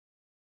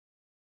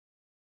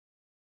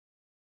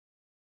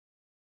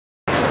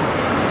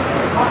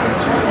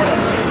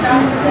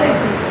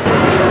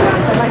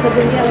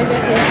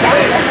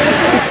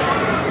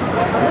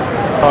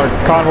Our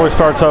convoy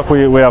starts up,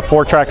 we have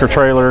 4 tractor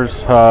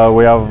trailers,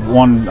 we have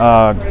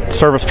 1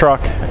 service truck,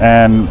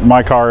 and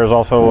my car is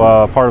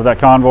also part of that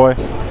convoy.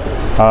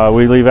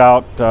 We leave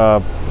out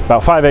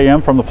about 5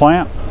 a.m. from the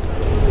plant,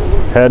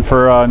 head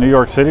for New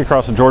York City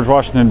across the George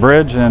Washington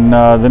Bridge, and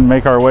then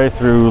make our way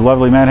through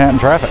lovely Manhattan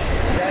traffic.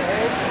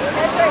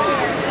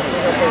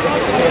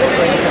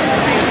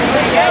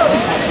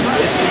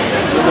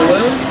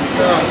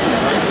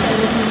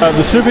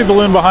 The Snoopy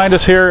balloon behind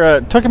us here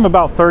took him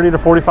about 30 to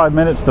 45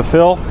 minutes to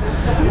fill.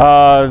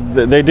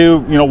 They do,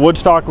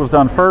 Woodstock was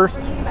done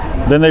first,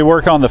 then they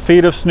work on the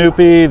feet of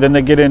Snoopy, then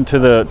they get into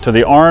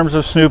the arms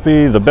of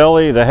Snoopy, the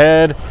belly, the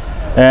head,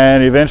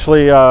 and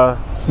eventually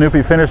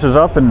Snoopy finishes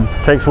up and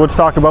takes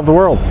Woodstock above the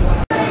world.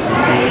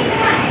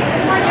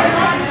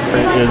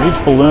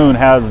 Each balloon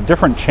has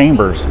different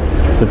chambers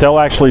that they'll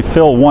actually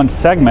fill one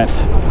segment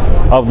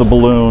of the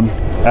balloon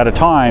at a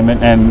time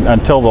and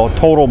until the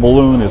total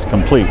balloon is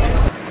complete.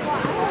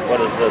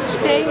 What is this?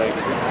 Stay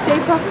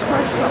puft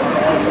Marshall.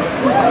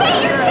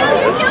 Wait,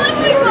 you're killing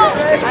people!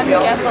 I'm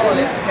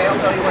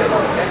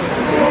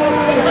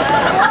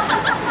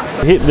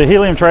guessing. The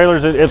helium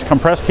trailers, it's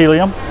compressed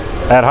helium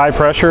at high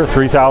pressure,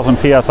 3,000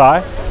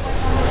 psi.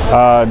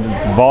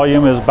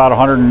 Volume is about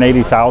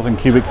 180,000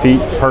 cubic feet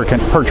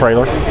per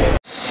trailer.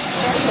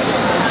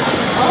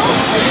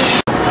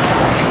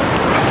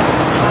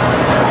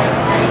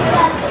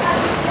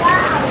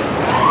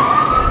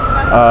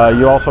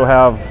 You also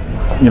have,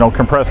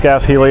 compressed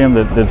gas helium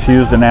that's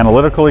used in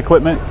analytical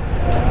equipment.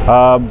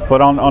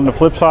 But on the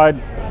flip side,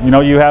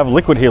 you have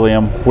liquid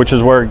helium, which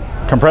is where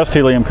compressed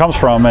helium comes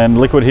from. And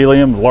liquid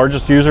helium, the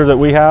largest user that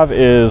we have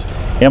is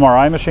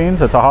MRI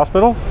machines at the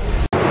hospitals.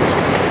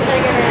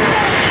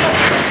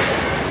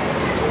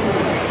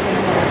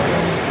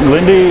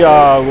 Linde,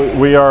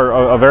 we are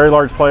a very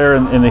large player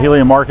in the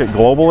helium market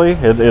globally.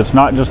 It's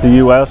not just the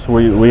U.S.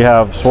 We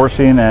have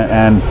sourcing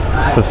and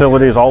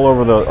facilities all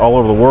over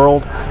the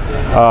world.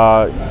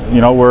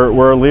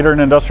 We're a leader in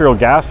industrial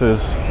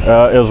gases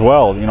as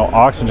well.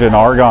 Oxygen,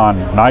 argon,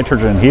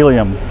 nitrogen,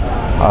 helium,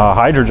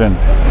 hydrogen.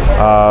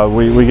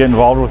 We get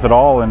involved with it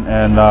all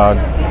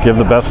and give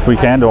the best we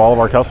can to all of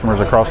our customers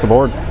across the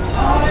board.